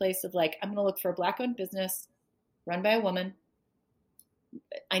down to a place of like, I'm going to look for a Black-owned business run by a woman.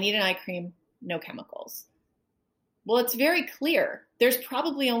 I need an eye cream, no chemicals. Well, it's very clear. There's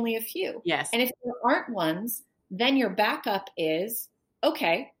probably only a few. Yes. And if there aren't ones, then your backup is,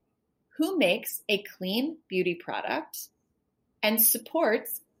 okay, who makes a clean beauty product and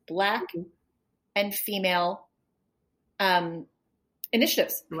supports Black and female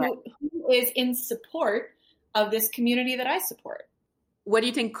initiatives? Right. Who is in support of this community that I support? What do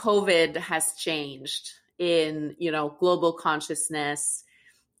you think COVID has changed in, global consciousness?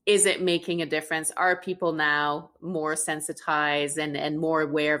 Is it making a difference? Are people now more sensitized and more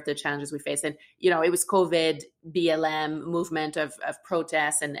aware of the challenges we face? And, it was COVID, BLM movement of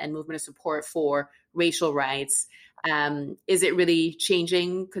protests and movement of support for racial rights. Is it really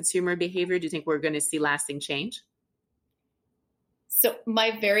changing consumer behavior? Do you think we're going to see lasting change? So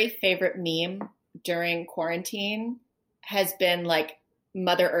my very favorite meme during quarantine has been like,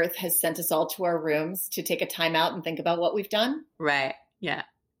 Mother Earth has sent us all to our rooms to take a time out and think about what we've done. Right. Yeah.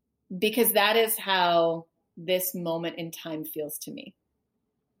 Because that is how this moment in time feels to me.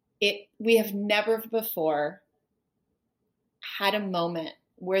 We have never before had a moment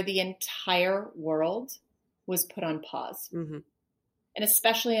where the entire world was put on pause. Mm-hmm. And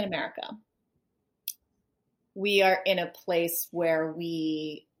especially in America, we are in a place where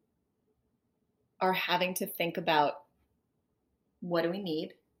we are having to think about, what do we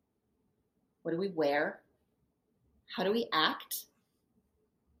need? What do we wear? How do we act?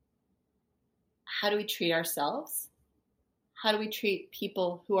 How do we treat ourselves? How do we treat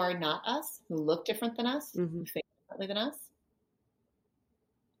people who are not us, who look different than us, who think differently than us?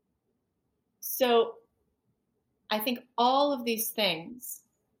 So I think all of these things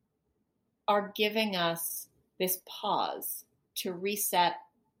are giving us this pause to reset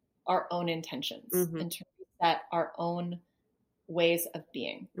our own intentions and to reset our own ways of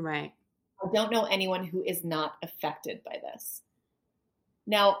being. Right. I don't know anyone who is not affected by this.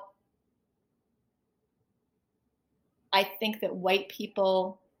 Now, I think that white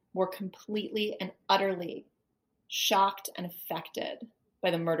people were completely and utterly shocked and affected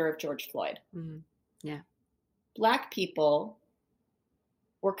by the murder of George Floyd. Mm-hmm. Yeah. Black people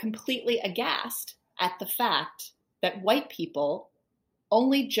were completely aghast at the fact that white people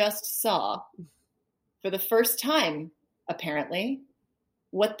only just saw, for the first time, apparently,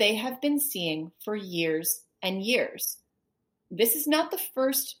 what they have been seeing for years and years. This is not the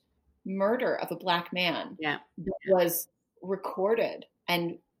first murder of a Black man that was recorded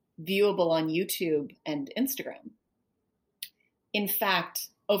and viewable on YouTube and Instagram. In fact,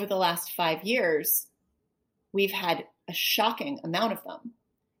 over the last 5 years, we've had a shocking amount of them.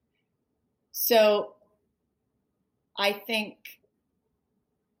 So I think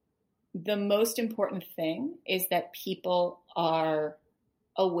the most important thing is that people are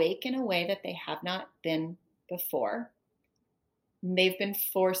awake in a way that they have not been before. They've been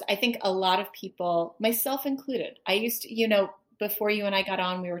forced. I think a lot of people, myself included, I used to, before you and I got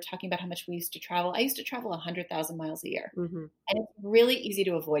on, we were talking about how much we used to travel. I used to travel 100,000 miles a year. Mm-hmm. And it's really easy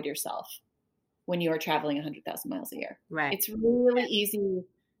to avoid yourself when you are traveling 100,000 miles a year. Right. It's really easy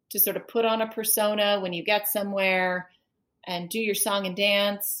to sort of put on a persona when you get somewhere and do your song and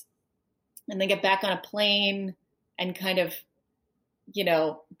dance and then get back on a plane and kind of,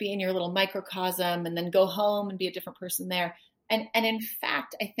 be in your little microcosm and then go home and be a different person there. And in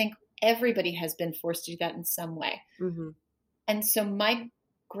fact, I think everybody has been forced to do that in some way. Mm-hmm. And so my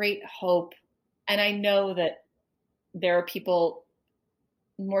great hope, and I know that there are people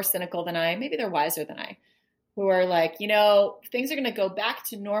more cynical than I, maybe they're wiser than I, who are like, things are going to go back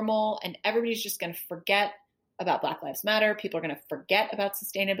to normal and everybody's just going to forget about Black Lives Matter. People are going to forget about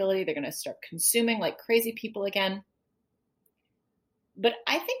sustainability. They're going to start consuming like crazy people again. But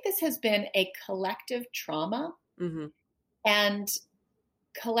I think this has been a collective trauma. Mm-hmm. And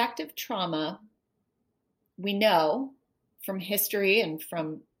collective trauma, we know from history and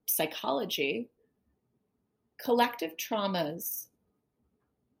from psychology, collective traumas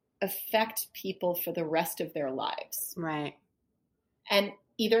affect people for the rest of their lives. Right. And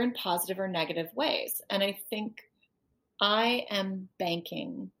either in positive or negative ways. And I think I am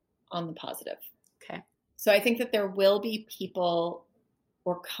banking on the positive. Okay. So I think that there will be people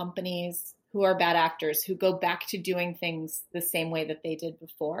or companies who are bad actors who go back to doing things the same way that they did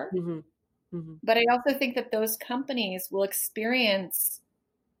before. Mm-hmm. Mm-hmm. But I also think that those companies will experience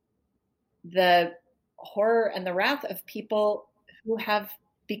the horror and the wrath of people who have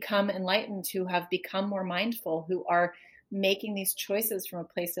become enlightened, who have become more mindful, who are making these choices from a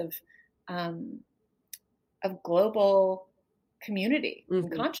place of global community mm-hmm.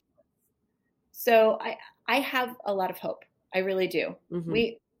 and consciousness. So I have a lot of hope. I really do.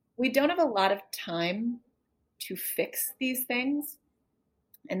 Mm-hmm. We don't have a lot of time to fix these things.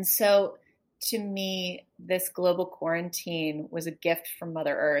 And so to me, this global quarantine was a gift from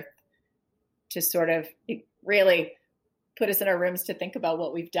Mother Earth to sort of really put us in our rooms to think about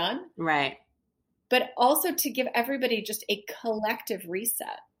what we've done. Right. But also to give everybody just a collective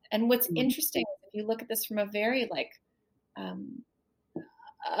reset. And what's mm-hmm. interesting, if you look at this from a very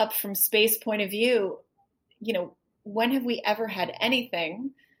up from space point of view, when have we ever had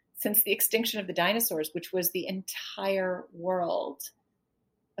anything since the extinction of the dinosaurs, which was the entire world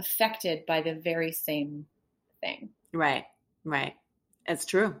affected by the very same thing? Right. Right. It's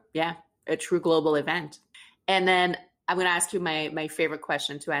true. Yeah. A true global event. And then I'm going to ask you my favorite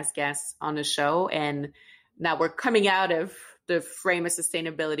question to ask guests on the show. And now we're coming out of the frame of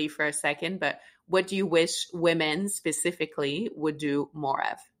sustainability for a second, but what do you wish women specifically would do more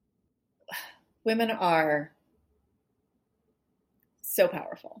of? Women are so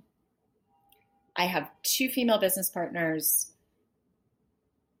powerful. I have 2 female business partners.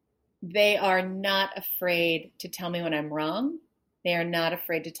 They are not afraid to tell me when I'm wrong. They are not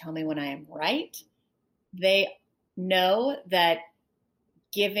afraid to tell me when I am right. They know that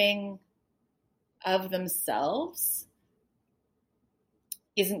giving of themselves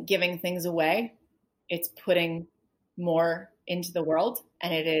isn't giving things away. It's putting more into the world,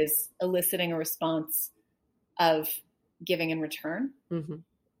 and it is eliciting a response of giving in return. Mm-hmm.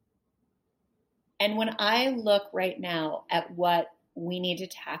 And when I look right now at what we need to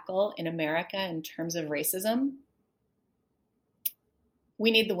tackle in America in terms of racism,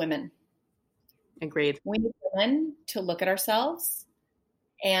 we need the women. Agreed. We need women to look at ourselves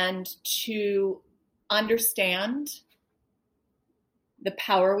and to understand the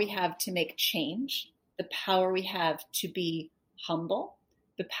power we have to make change, the power we have to be humble,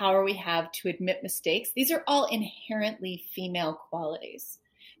 the power we have to admit mistakes. These are all inherently female qualities,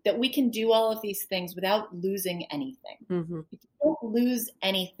 that we can do all of these things without losing anything. Mm-hmm. You don't lose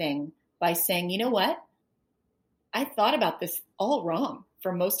anything by saying, you know what? I thought about this all wrong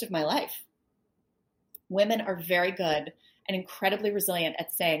for most of my life. Women are very good and incredibly resilient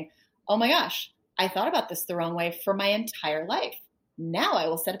at saying, oh my gosh, I thought about this the wrong way for my entire life. Now I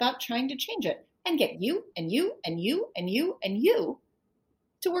will set about trying to change it and get you and you and you and you and you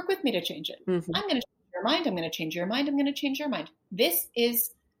to work with me to change it. Mm-hmm. I'm going to change your mind. I'm going to change your mind. I'm going to change your mind. This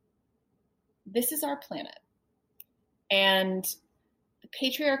is our planet. And the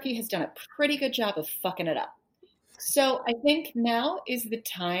patriarchy has done a pretty good job of fucking it up. So I think now is the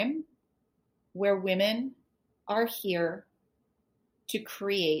time where women are here to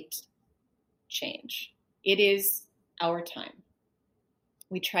create change. It is our time.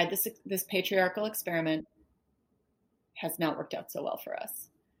 We tried this patriarchal experiment, has not worked out so well for us.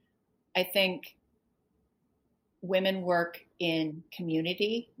 I think women work in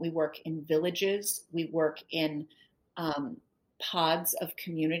community. We work in villages. We work in pods of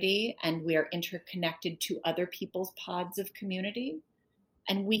community, and we are interconnected to other people's pods of community.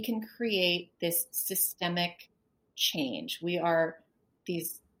 And we can create this systemic change. We are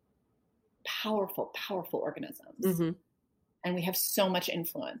these powerful, powerful organisms. Mm-hmm. And we have so much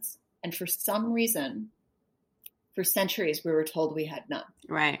influence. And for some reason, for centuries, we were told we had none.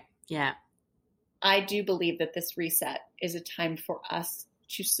 Right. Yeah. I do believe that this reset is a time for us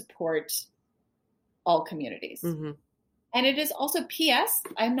to support all communities. Mm-hmm. And it is also, P.S.,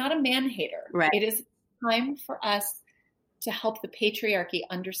 I'm not a man hater. Right. It is time for us to help the patriarchy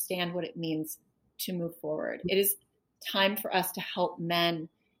understand what it means to move forward. It is time for us to help men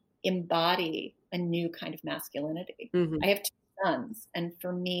embody a new kind of masculinity. Mm-hmm. I have 2 sons, and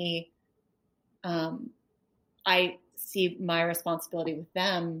for me, I see my responsibility with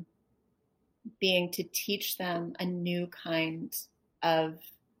them being to teach them a new kind of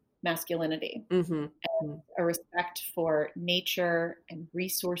masculinity, mm-hmm. and a respect for nature and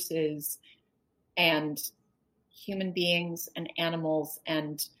resources and human beings and animals,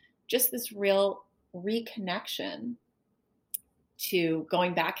 and just this real reconnection to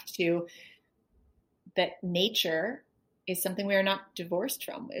going back to that nature is something we are not divorced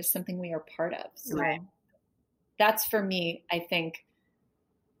from, is something we are part of. So right. That's, for me, I think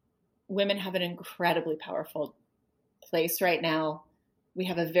women have an incredibly powerful place right now. We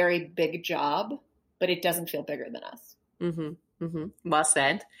have a very big job, but it doesn't feel bigger than us. Mm-hmm. Mm-hmm. Well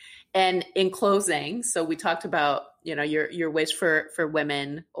said. And in closing, so we talked about, your wish for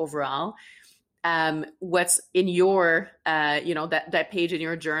women overall. What's in your, that page in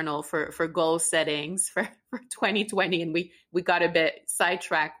your journal for goal settings for 2020? And we got a bit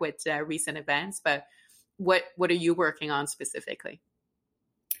sidetracked with recent events, but what are you working on specifically?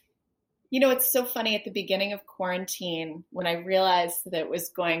 It's so funny. At the beginning of quarantine, when I realized that it was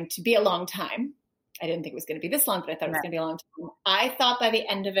going to be a long time, I didn't think it was going to be this long, but I thought it was going to be a long time. I thought by the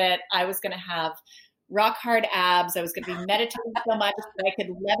end of it, I was going to have rock hard abs. I was going to be meditating so much that I could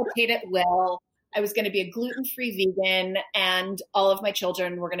levitate at will. I was going to be a gluten-free vegan, and all of my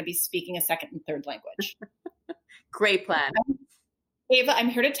children were going to be speaking a second and third language. Great plan. Ava, I'm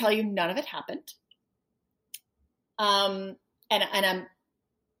here to tell you none of it happened. And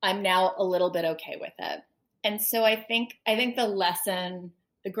I'm now a little bit okay with it. And so I think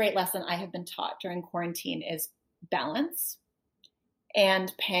the great lesson I have been taught during quarantine is balance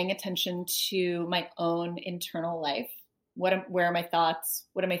and paying attention to my own internal life. Where are my thoughts?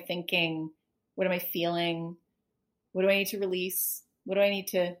 What am I thinking? What am I feeling? What do I need to release? What do I need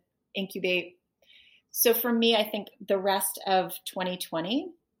to incubate? So for me, I think the rest of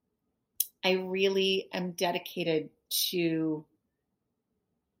 2020, I really am dedicated to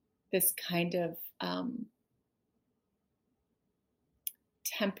this kind of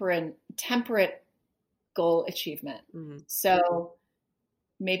temperate goal achievement. Mm-hmm. So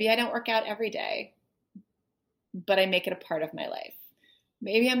maybe I don't work out every day, but I make it a part of my life.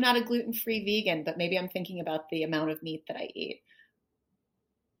 Maybe I'm not a gluten-free vegan, but maybe I'm thinking about the amount of meat that I eat.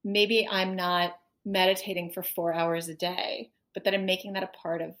 Maybe I'm not meditating for 4 hours a day, but that I'm making that a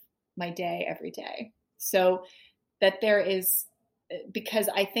part of my day every day. So that there is, because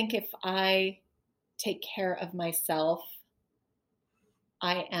I think if I take care of myself,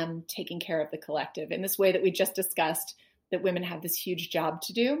 I am taking care of the collective in this way that we just discussed, that women have this huge job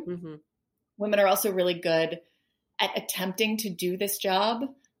to do. Mm-hmm. Women are also really good at attempting to do this job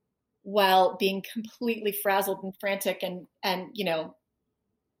while being completely frazzled and frantic and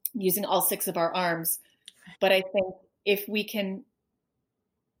using all 6 of our arms. But I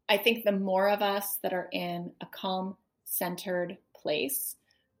think the more of us that are in a calm, centered place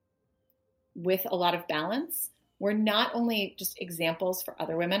with a lot of balance, we're not only just examples for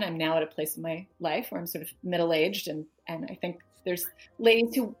other women. I'm now at a place in my life where I'm sort of middle-aged, and I think there's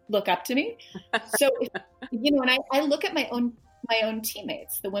ladies who look up to me. So, and I look at my own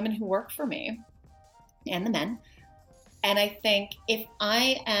teammates, the women who work for me and the men, And I think if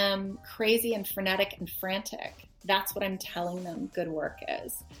I am crazy and frenetic and frantic, that's what I'm telling them good work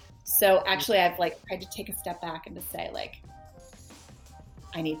is. So actually I've like tried to take a step back and to say like,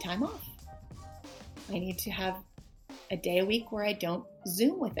 I need time off. I need to have a day a week where I don't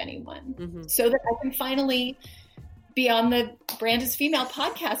Zoom with anyone so that I can finally be on the Brand is Female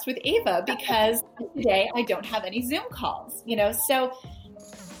podcast with Ava, because today I don't have any Zoom calls, you know? So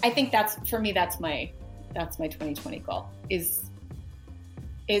I think that's, for me, that's my 2020 goal is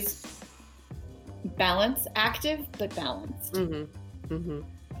balance, active, but balanced.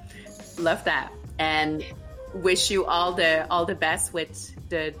 Love that. And wish you all the best with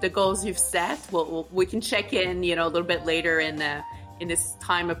the goals you've set. We can check in, you know, a little bit later in this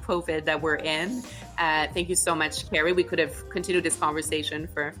time of COVID that we're in. Thank you so much, Carrie. We could have continued this conversation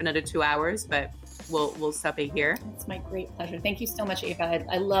for another 2 hours, but we'll stop it here. It's my great pleasure. Thank you so much, Ava.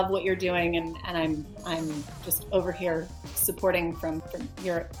 I love what you're doing, and I'm just over here supporting from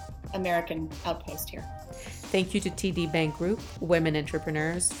your American outpost here. Thank you to TD Bank Group, Women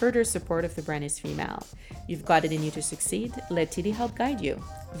Entrepreneurs, for their support of The Brand is Female. You've got it in you to succeed. Let TD help guide you.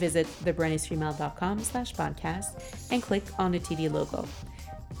 Visit thebrandisfemale.com/podcast and click on the TD logo.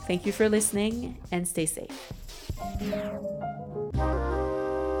 Thank you for listening, and stay safe.